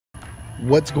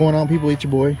What's going on, people? It's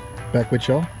your boy back with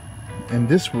y'all. In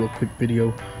this real quick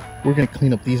video, we're gonna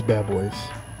clean up these bad boys.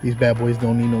 These bad boys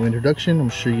don't need no introduction. I'm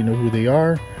sure you know who they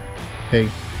are. Hey,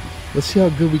 let's see how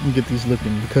good we can get these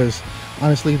looking, because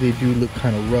honestly they do look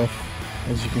kind of rough.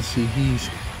 As you can see, he's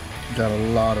got a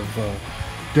lot of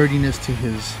dirtiness to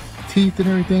his teeth and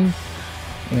everything,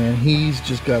 and he's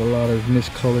just got a lot of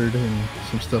miscolored and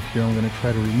some stuff here I'm gonna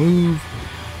try to remove.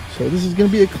 So this is gonna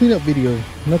be a cleanup video,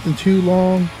 nothing too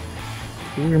long.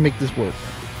 We're gonna make this work.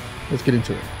 Let's get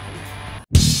into it.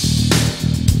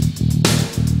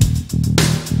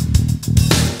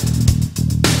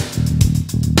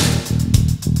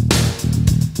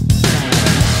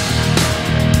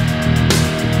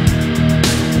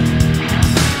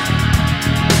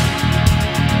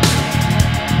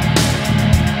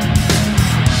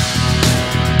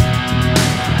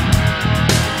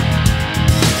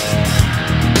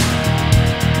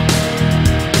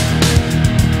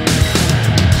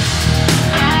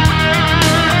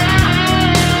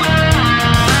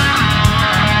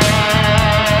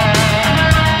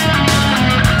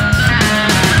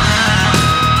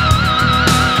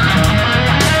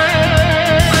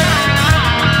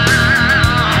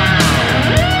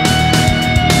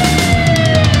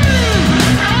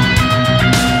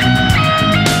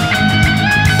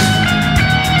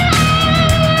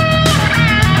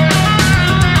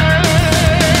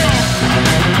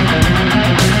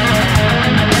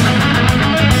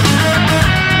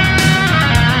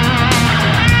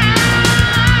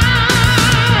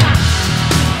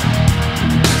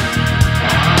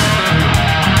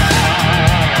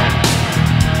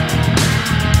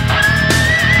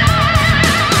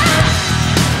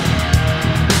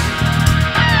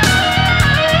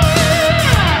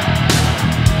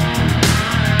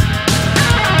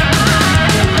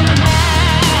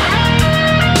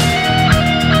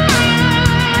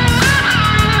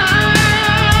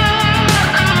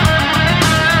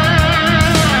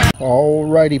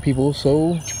 Alrighty, people,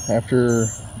 so after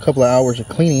a couple of hours of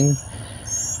cleaning,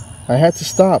 I had to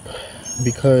stop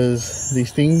because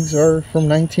these things are from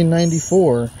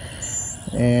 1994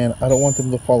 and I don't want them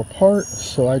to fall apart.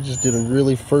 So I just did a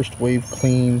really first wave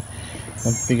clean.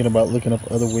 I'm thinking about looking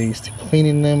up other ways to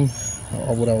cleaning them.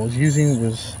 What I was using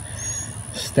was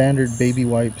standard baby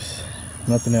wipes,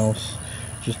 nothing else,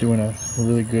 just doing a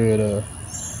really good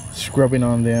scrubbing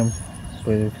on them.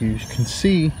 But if you can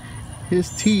see, his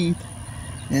teeth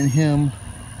and him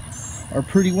are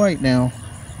pretty white now.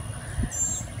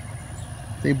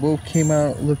 They both came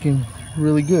out looking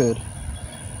really good.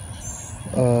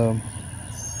 As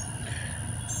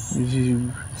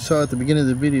you saw at the beginning of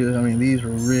the video, I mean, these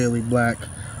were really black.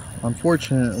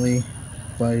 Unfortunately,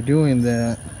 by doing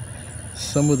that,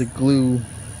 some of the glue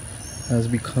has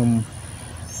become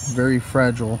very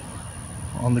fragile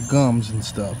on the gums and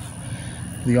stuff.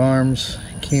 The arms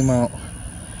came out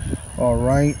all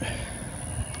right.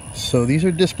 So these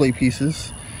are display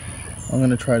pieces. I'm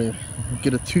gonna try to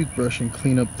get a toothbrush and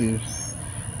clean up the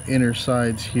inner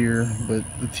sides here, but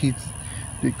the teeth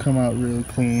did come out really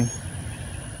clean.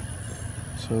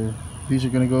 So these are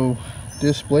gonna go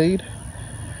displayed.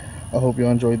 I hope you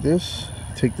enjoyed this.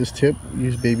 Take this tip,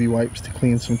 use baby wipes to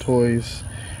clean some toys,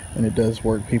 and it does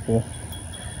work, people.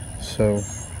 So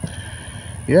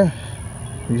yeah,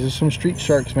 these are some Street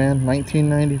Sharks, man.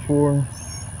 1994.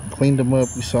 Cleaned them up.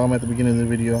 You saw them at the beginning of the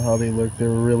video, how they look. They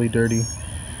were really dirty.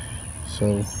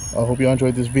 So I hope you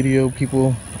enjoyed this video,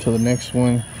 people. Until the next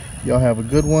one, y'all have a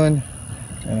good one,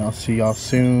 and I'll see y'all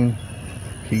soon.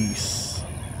 Peace.